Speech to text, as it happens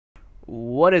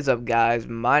What is up, guys?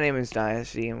 My name is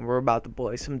Dynasty, and we're about to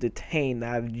play some Detained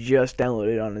that I've just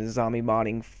downloaded on the zombie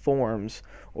modding forums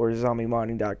or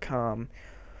zombiemodding.com.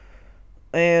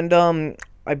 And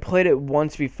I played it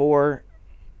once before.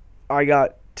 I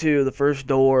got to the first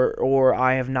door, or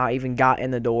I have not even got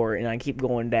in the door, and I keep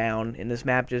going down. And this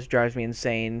map just drives me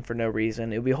insane for no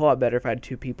reason. It would be a whole lot better if I had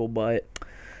two people, but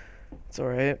it's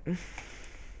alright.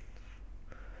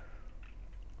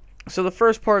 So the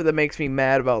first part that makes me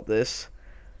mad about this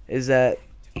is that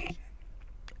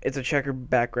it's a checkered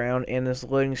background and this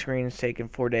loading screen is taking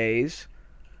 4 days.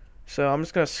 So I'm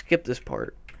just gonna skip this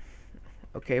part.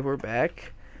 Okay, we're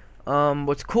back.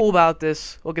 What's cool about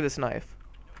this? Look at this knife.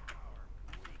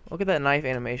 Look at that knife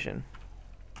animation.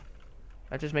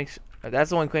 That's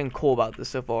the only thing cool about this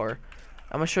so far.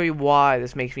 I'm gonna show you why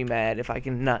this makes me mad if I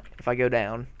go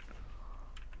down.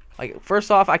 Like,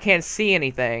 first off, I can't see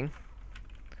anything.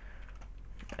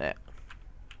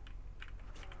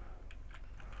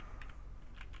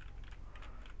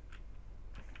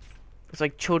 It's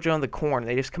like children of the corn.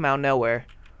 They just come out of nowhere.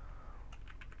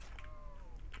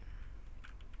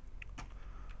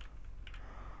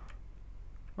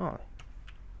 Oh.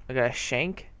 I got a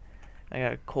shank. I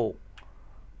got a colt.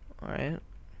 Alright.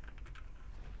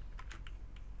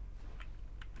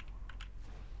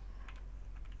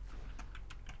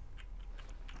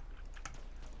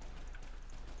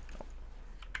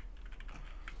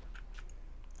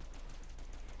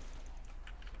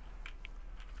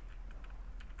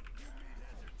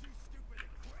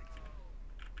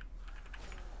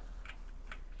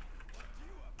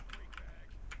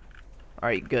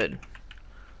 Alright, good.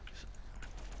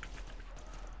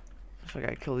 So I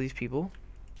gotta kill these people.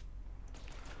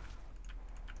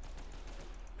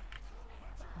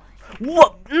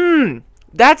 What?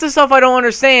 That's the stuff I don't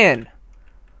understand.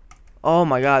 Oh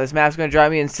my god, this map's gonna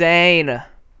drive me insane.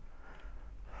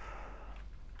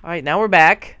 Alright, now we're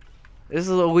back. This is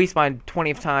at least my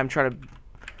 20th time trying to...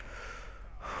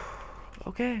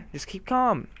 Okay, just keep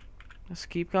calm. Just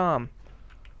keep calm.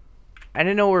 I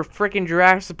didn't know we're freaking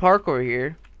Jurassic Park over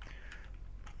here.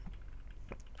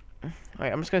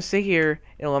 Alright, I'm just gonna sit here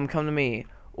and let them come to me.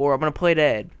 Or I'm gonna play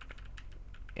dead.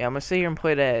 Yeah, I'm gonna sit here and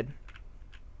play dead.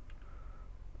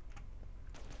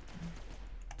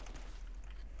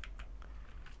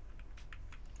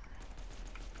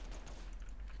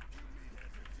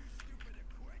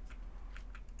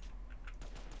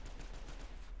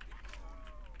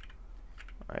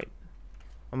 Alright.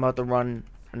 I'm about to run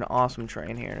an awesome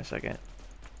train here in a second.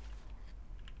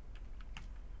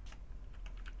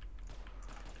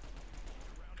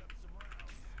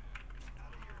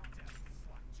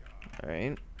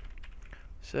 Alright.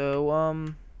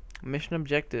 So, mission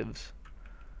objectives.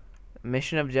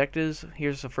 Mission objectives,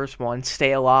 here's the first one.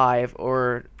 Stay alive,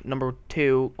 or number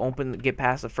 2, get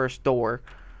past the first door.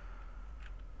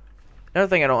 Another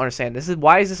thing I don't understand,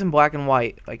 why is this in black and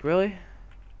white? Like, really?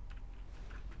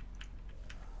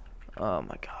 Oh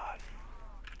my god.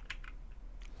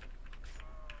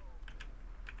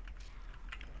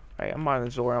 Alright, I'm on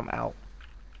the door, I'm out.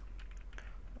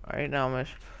 Alright, now I'm gonna...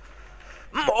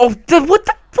 Oh, what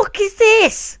the fuck is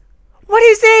this? What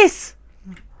is this?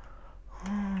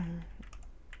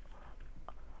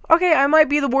 Okay, I might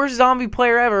be the worst zombie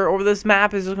player ever, or this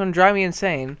map is just gonna drive me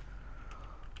insane.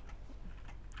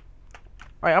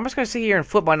 Alright, I'm just gonna sit here and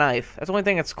flip my knife. That's the only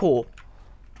thing that's cool.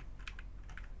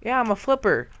 Yeah, I'm a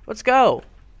flipper. Let's go.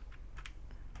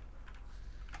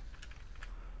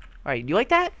 Alright, you like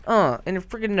that? And a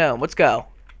freaking gnome. Let's go.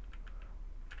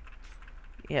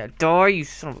 Yeah, die, you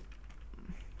son of a...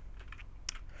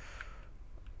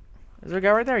 Is there a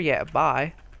guy right there? Yeah,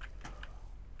 bye.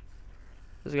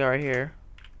 There's a guy right here.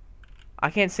 I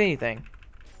can't see anything.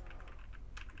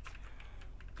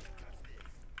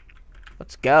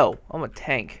 Let's go. I'm a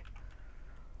tank.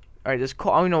 Alright, this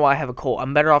colt. I don't even know why I have a colt.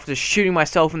 I'm better off just shooting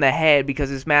myself in the head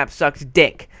because this map sucks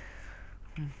dick.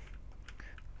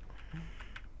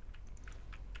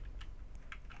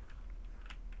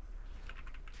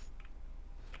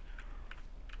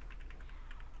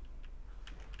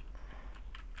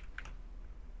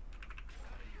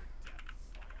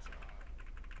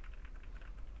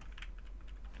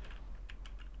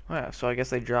 Yeah, so I guess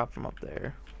they dropped from up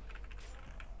there.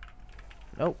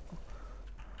 Nope.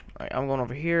 Alright, I'm going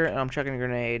over here and I'm chucking a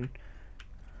grenade.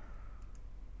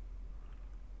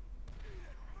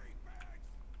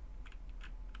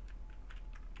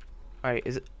 Alright,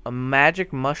 is it a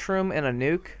magic mushroom and a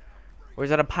nuke? Or is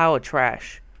that a pile of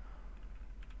trash?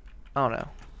 I don't know.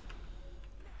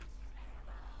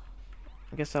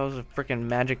 I guess that was a freaking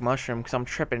magic mushroom because I'm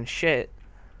tripping shit.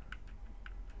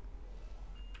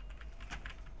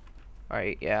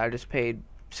 Alright, yeah, I just paid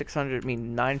 600, I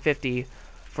mean 950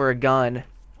 for a gun.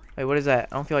 Wait, what is that?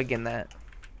 I don't feel like getting that.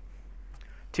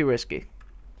 Too risky.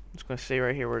 I'm just gonna say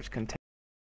right here where it's contained.